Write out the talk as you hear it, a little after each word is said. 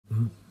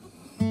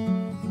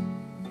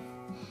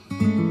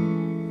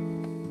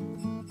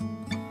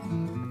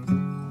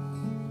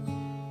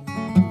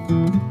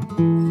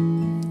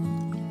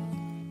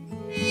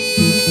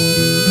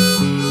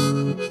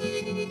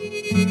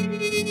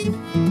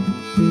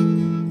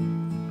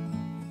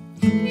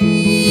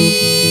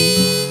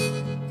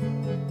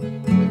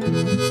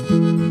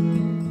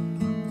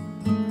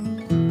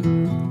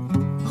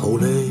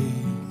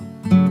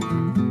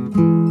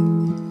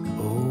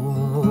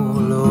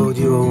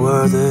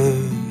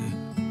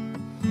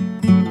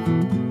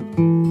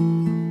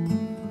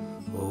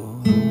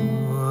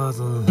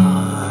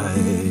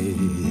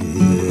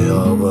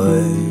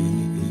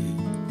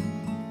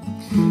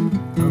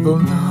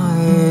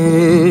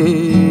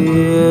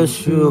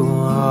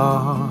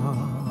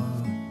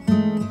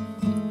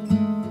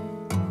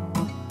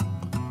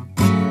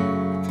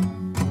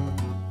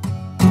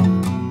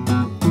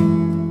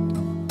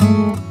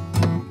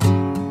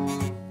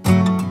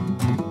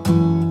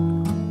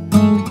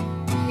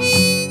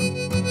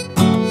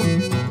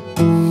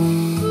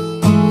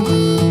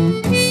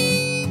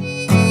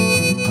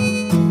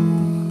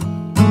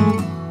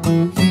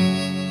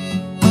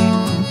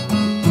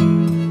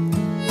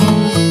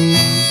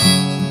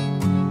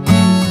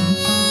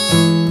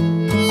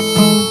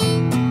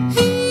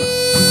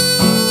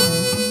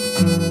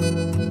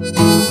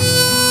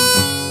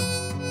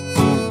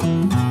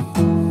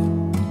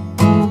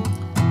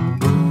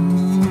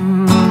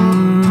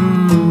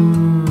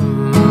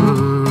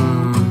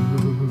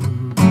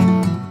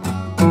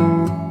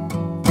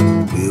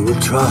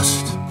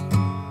Trust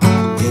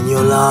in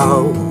your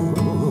love,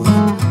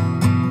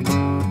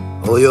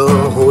 or your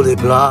holy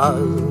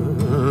blood,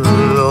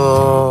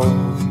 Lord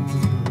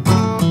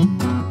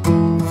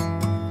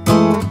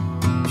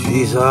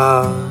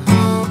Jesus.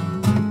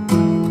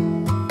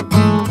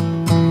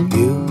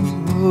 You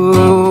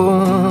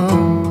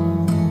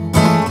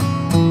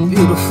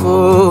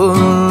beautiful,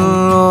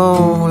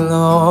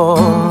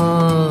 Lord.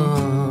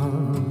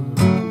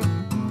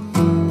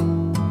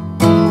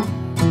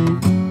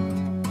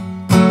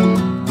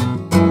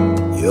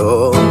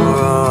 You're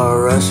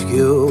our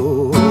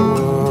rescue,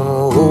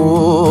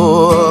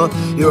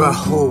 you're our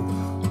hope,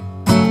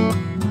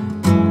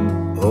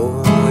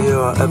 oh,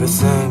 you're our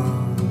everything,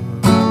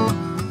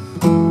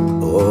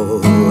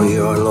 oh,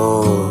 you're our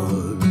Lord.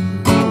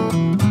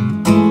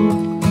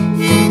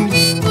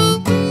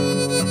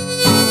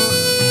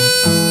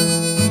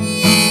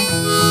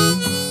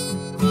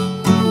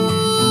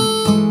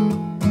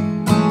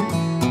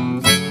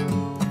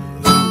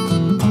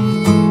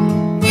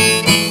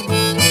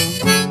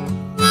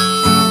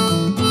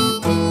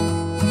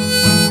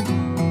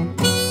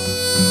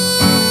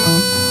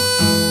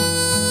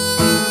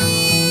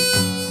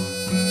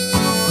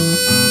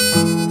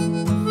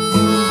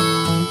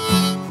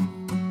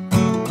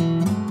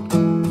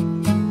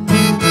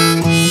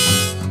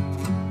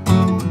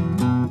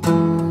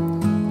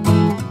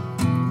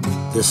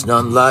 There's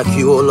none like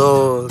you, O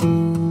Lord.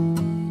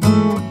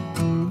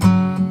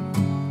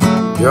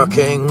 You're our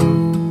King.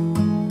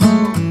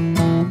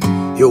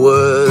 Your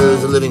word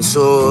is a living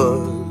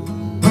sword.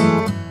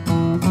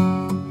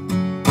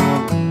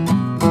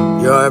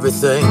 You're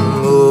everything,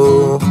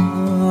 oh,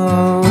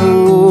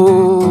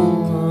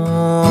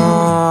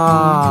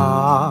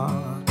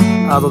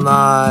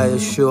 Adonai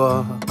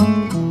Yeshua.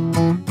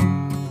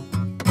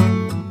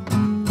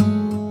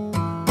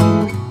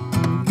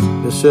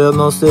 Yeshua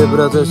não se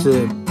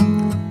proteger.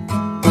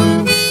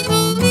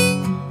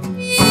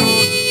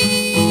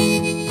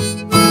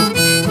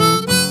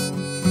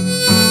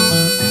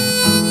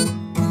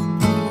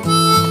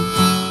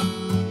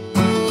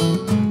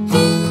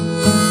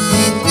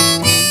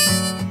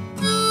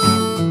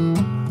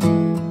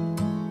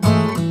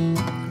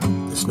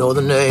 There's no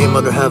other name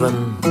under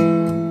heaven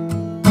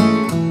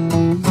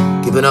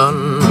given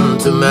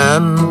unto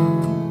man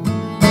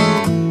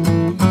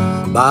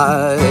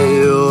by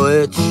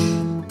which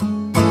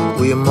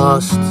we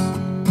must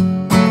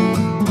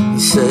be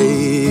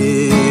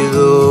saved.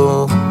 Oh,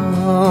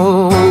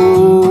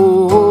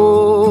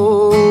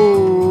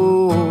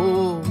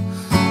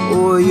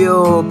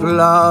 your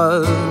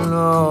blood,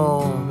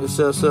 no,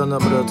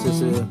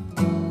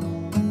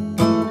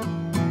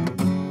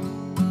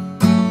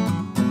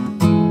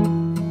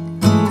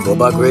 for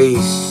by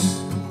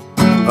grace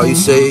are you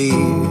saved,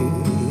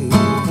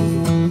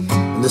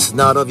 and this is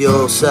not of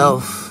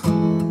yourself,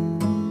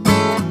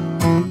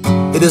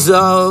 it is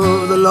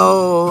of the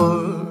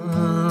Lord,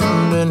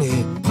 and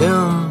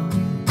Him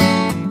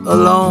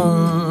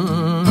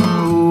alone.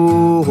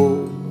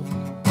 Ooh.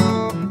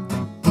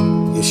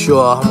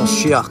 Yeshua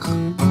HaMashiach,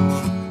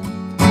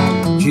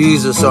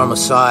 Jesus our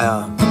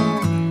Messiah.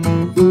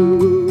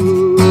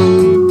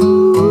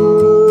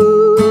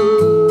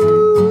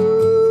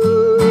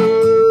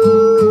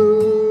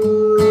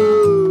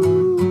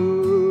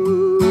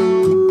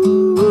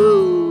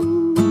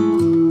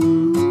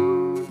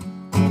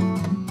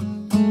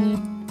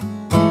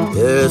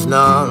 There's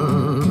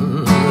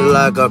none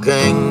like our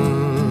King.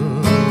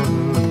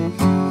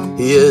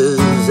 He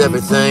is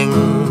everything.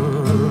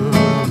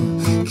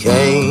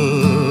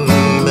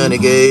 Came and He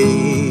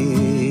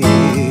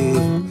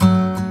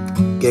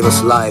gave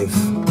us life,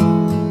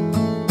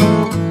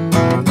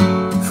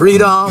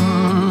 freedom,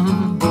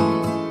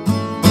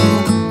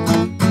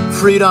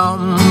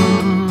 freedom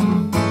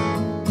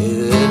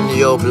in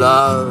your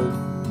blood,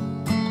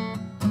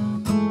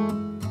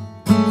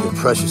 your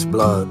precious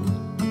blood.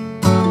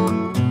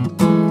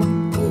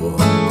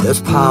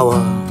 There's power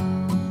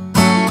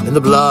in the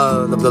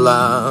blood of the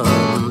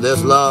Lamb.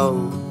 There's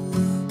love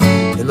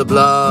in the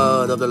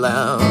blood of the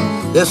Lamb.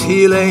 There's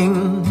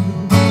healing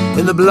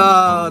in the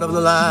blood of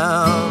the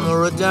Lamb.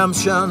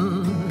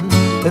 Redemption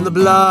in the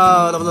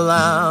blood of the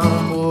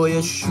Lamb. Oh,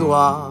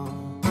 Yeshua,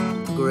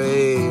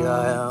 great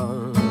I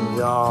am,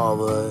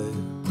 Yahweh.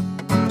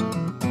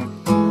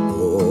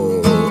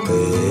 Oh,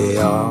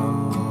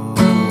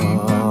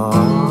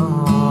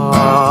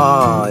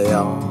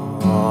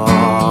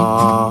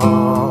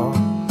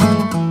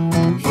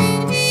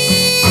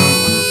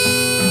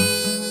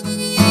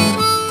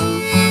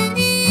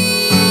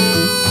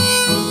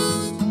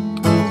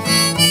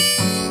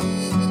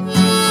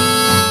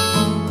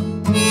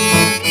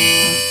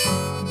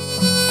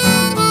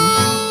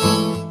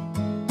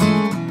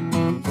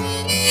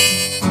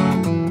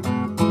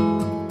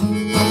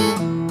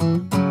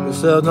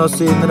 No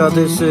sinner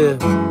to see.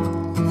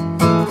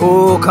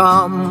 Oh,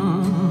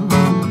 come,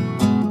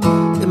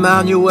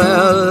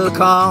 Emmanuel,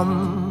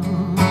 come.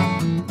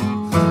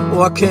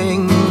 Oh, our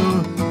King,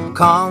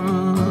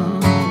 come.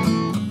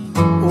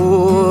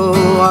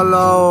 Oh, our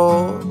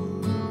Lord,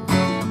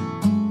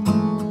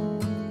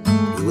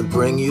 He will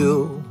bring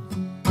you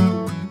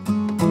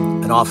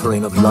an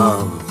offering of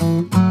love.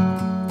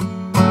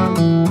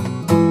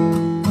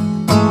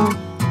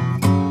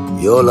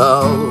 Your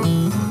love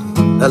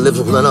that lives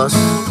within us,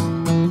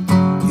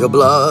 your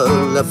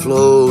blood that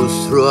flows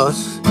through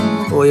us.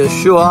 Oh,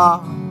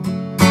 Yeshua,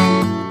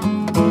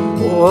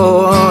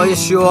 oh,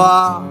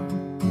 Yeshua,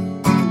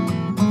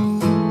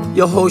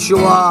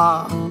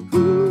 Yehoshua.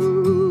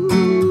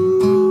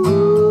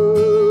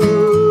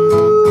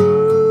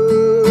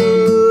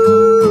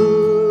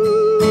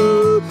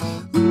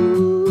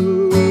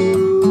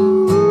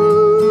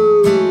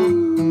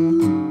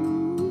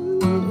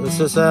 This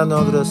is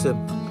another sip.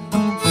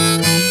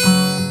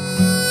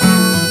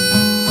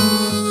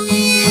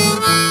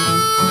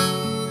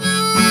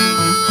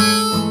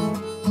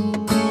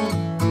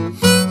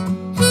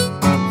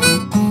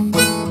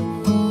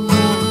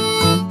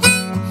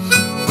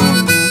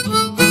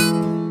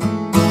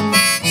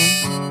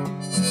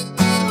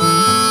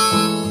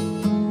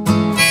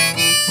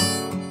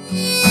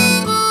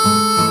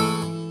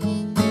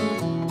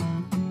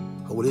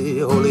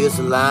 Holy is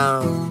the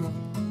Lamb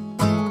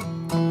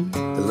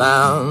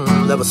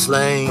that was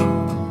slain,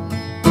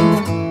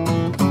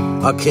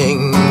 our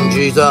King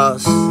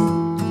Jesus,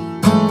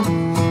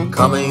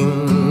 coming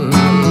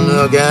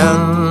again.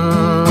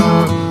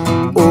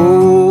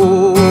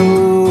 Oh,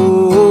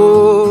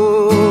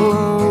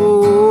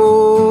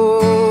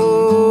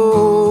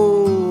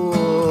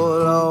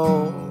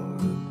 Lord,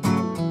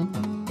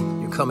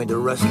 you're coming to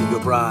rescue your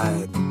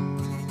bride,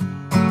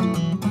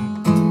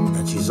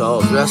 and she's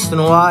all dressed in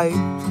white.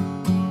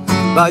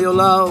 By your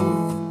love,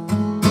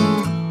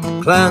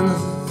 cleansed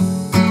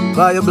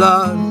by your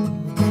blood,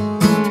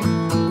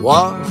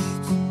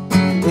 washed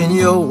in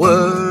your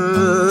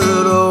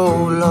word,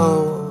 oh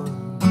Lord.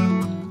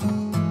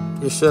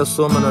 In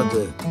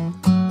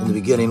the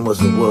beginning was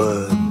the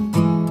Word,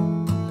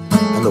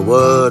 and the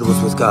Word was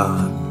with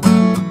God,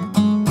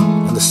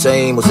 and the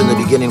same was in the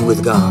beginning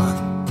with God.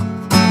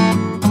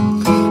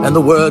 And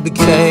the Word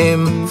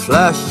became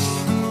flesh,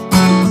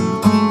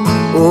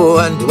 oh,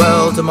 and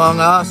dwelt among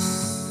us.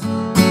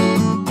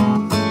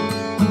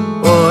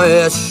 Oh,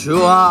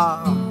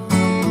 Yeshua,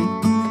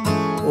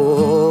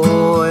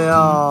 oh,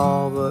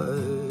 Yahweh,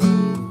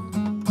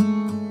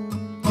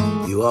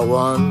 you are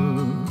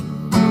one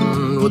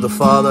with the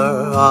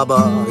Father,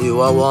 Abba,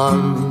 you are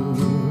one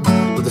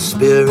with the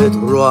Spirit,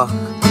 Ruach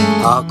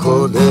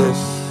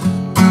HaKodesh,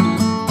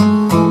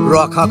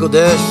 Ruach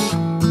HaKodesh,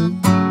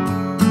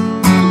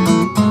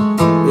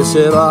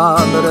 Yeshua,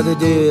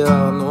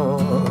 Meradidiyano.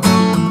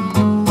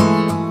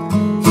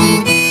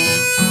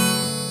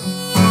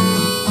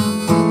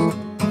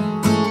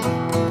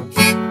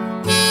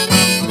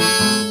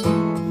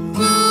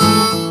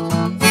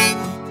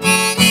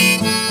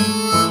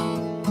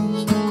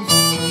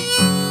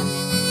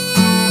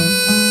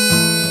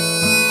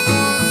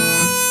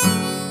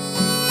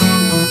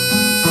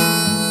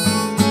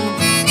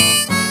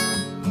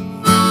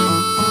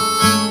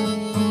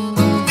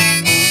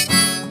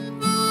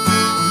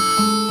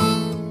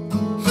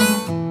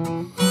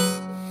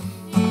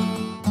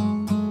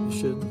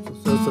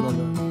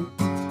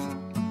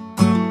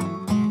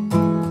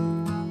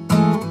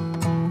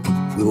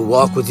 We will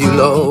walk with you,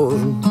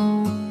 Lord,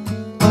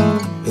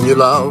 in your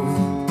love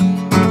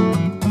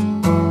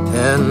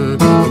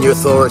and in your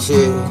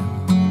authority,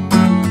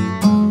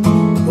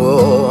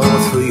 oh,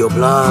 through your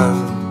blood.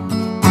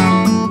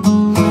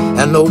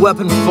 And no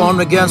weapon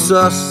formed against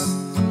us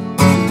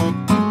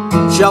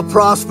shall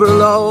prosper,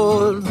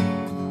 Lord.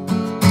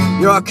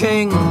 You're our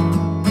King.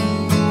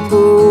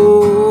 Oh,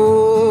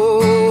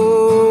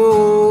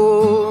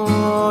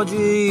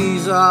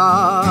 Jesus.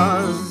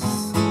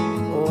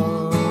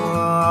 Oh,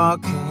 our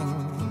King.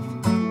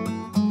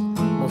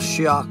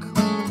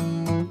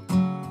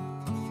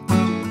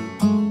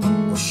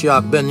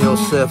 Moshiach ben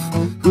Yosef.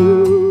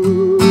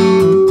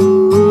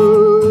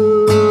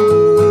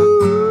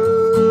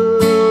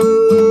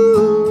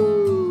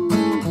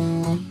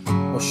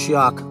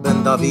 Moshiach ben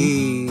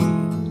David.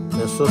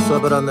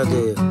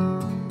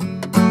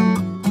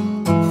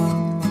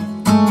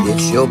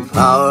 It's your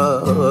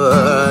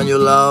power and your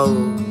love,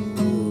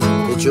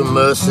 it's your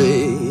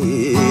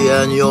mercy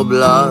and your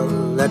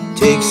blood that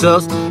takes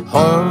us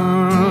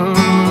home,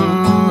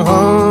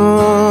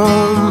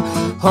 home,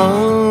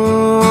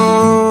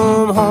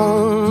 home,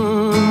 home.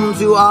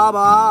 you,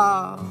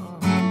 Abba.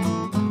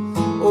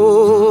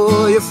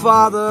 Oh, your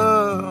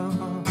Father.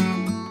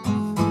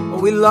 Oh,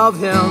 we love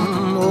him.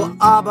 Oh,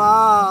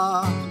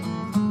 Abba.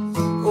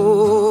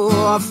 Oh,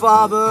 our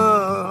Father.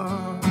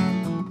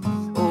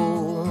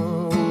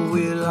 Oh,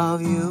 we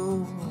love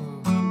you.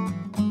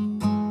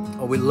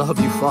 Oh, we love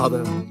you,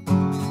 Father.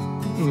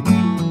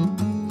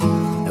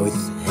 And we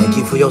thank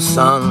you for your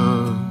Son,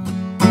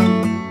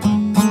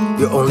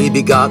 your only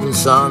begotten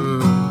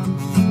Son.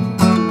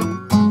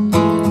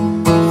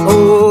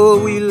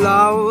 Oh, we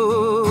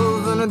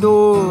love and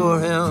adore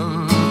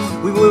him.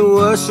 We will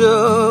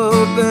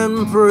worship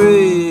and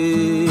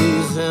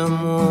praise him.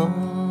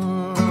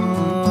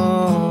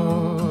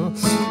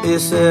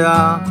 Yes,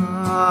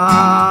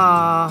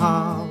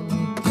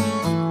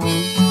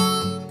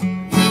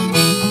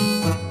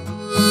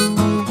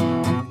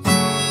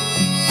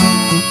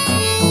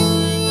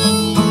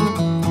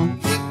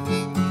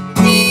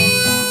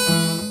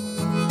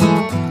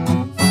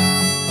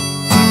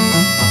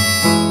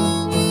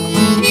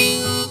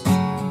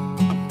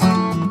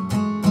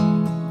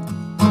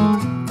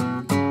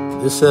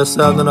 Ise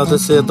sadana te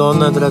se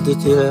donna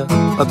traditie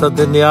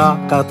atadenia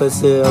kata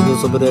se adu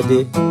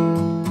sobredi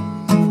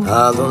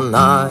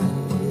Adonai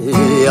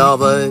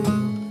Yahweh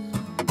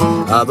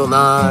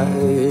Adonai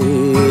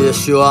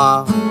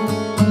Yeshua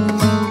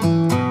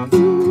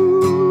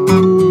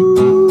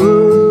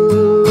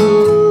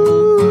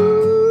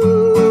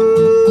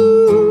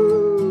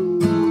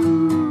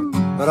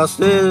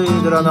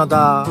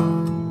Rasidranada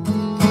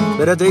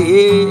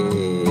Beredi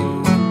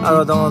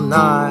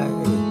Adonai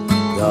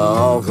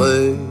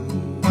Yahweh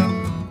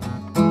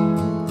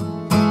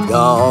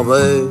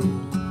Yahweh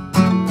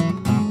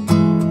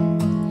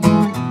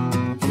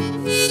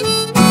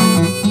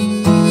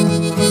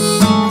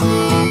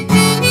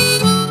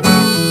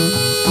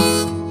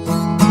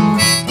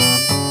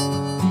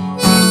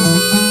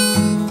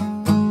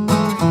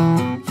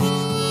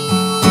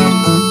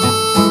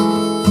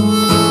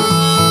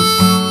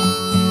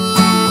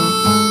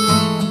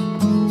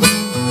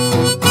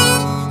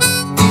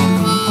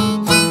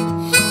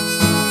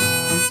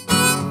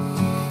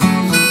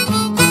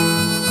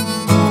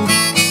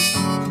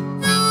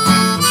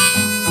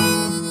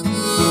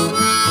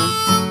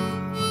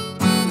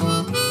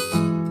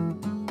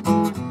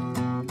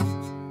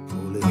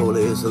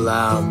Holy is the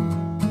Lamb.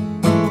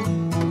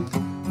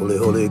 Holy,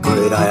 holy,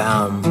 great I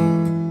am.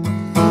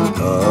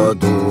 Kadosh,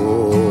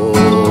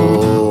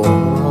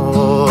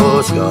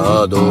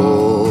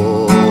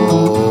 Kadosh,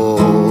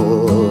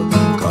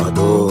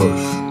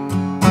 Kadosh.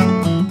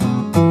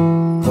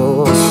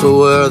 Oh, so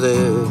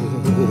worthy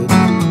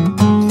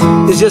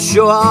is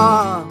Yeshua.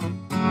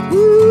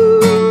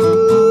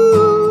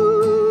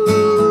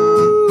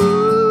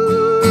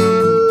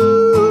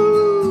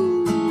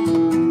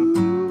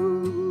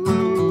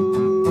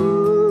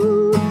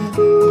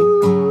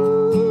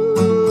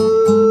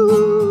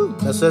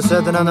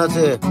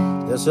 Sednanate,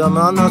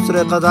 Yasamano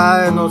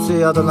Srekadai, no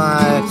see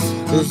Adonai,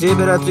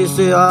 Zibirati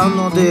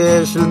Siano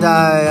de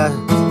Shildai,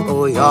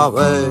 oh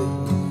Yahweh,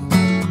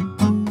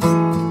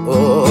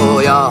 oh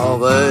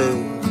Yahweh,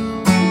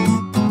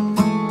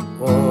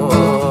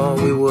 oh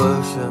we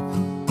worship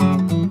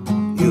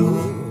you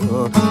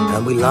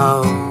and we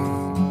love you.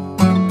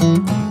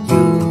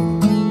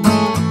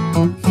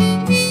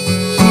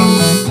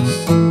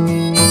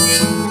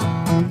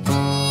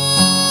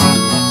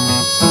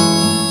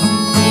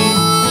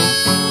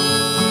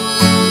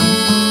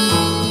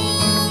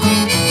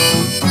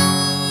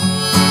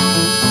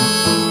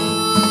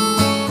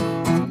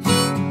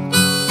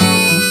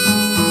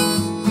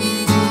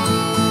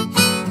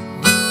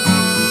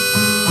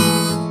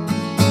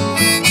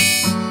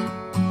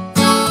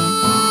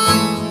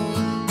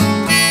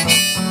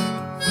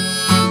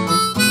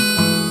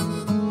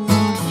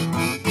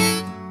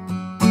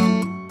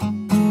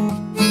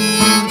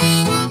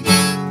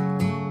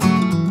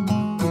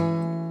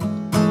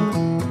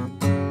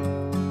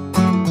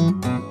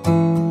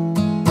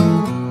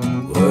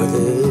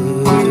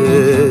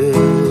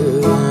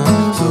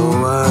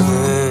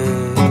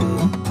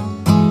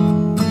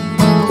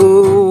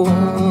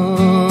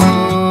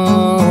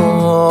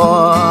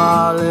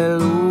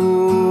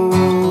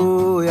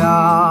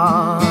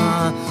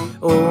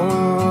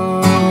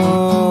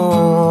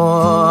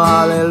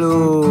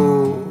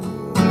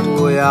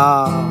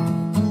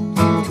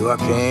 To our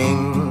King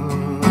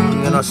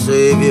and our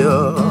Savior,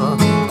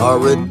 our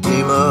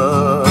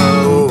Redeemer,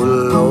 oh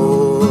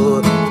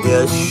Lord,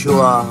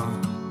 Yeshua,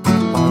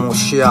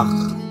 Mashiach,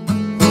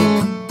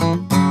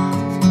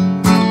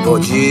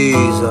 Lord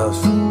Jesus.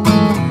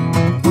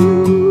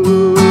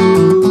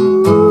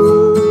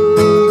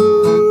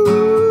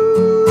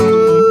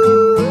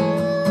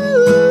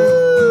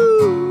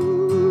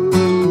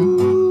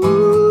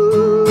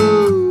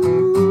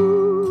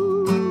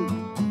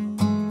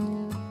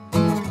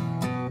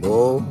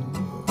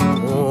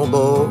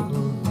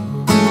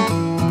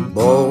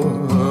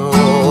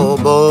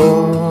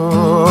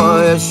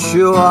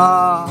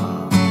 Yeshua,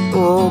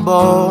 oh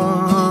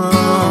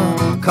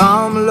born,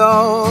 come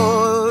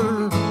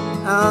Lord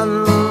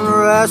and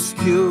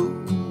rescue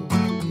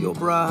your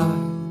bride.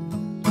 bride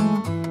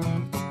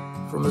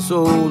from this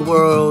old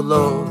world,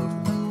 Lord.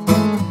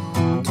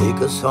 Take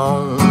us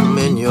home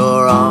in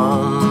your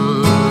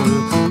arms.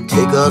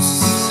 Take us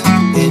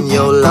in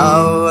your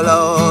love,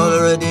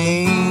 Lord.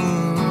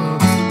 Redeemed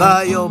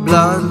by your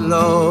blood,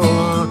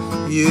 Lord.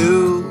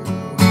 You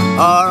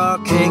are our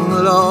King,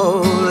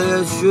 Lord.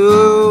 Yeshua,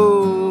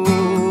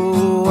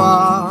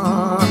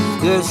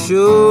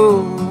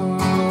 Yeshua,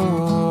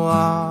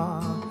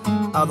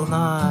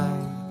 Adonai,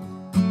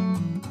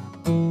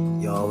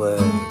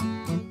 Yahweh.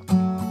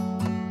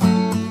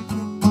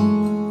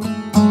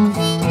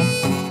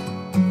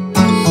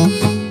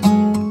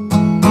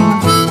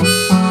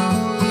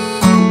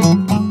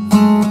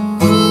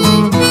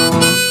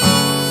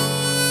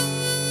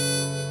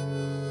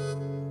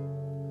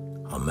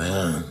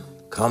 Amen.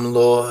 Come,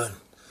 Lord,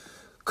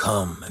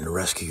 come and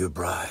rescue your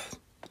bride.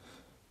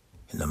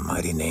 In the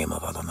mighty name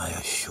of Adonai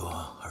Yeshua,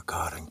 our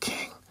God and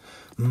King.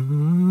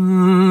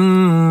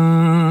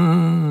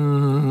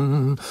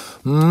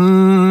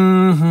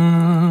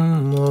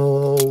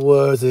 Oh,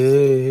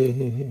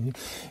 worthy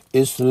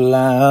is the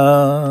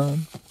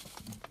Lamb.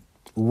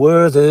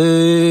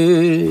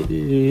 Worthy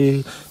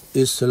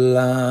is the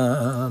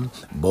Lamb.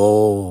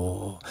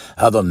 Bo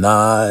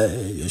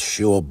Adonai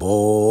Yeshua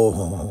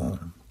Bo.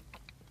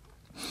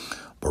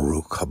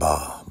 Baruch haba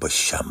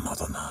b'shem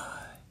Adonai.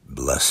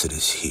 Blessed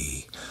is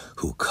he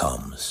who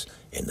comes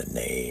in the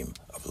name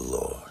of the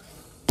Lord.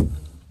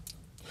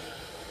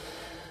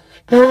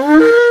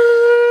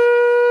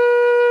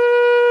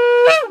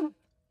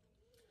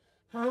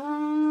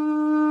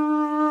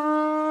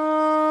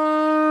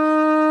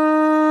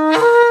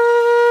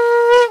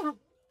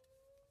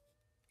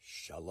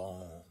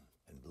 Shalom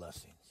and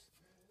blessings.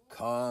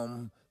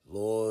 Come,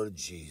 Lord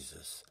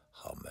Jesus.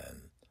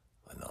 Amen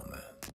and amen.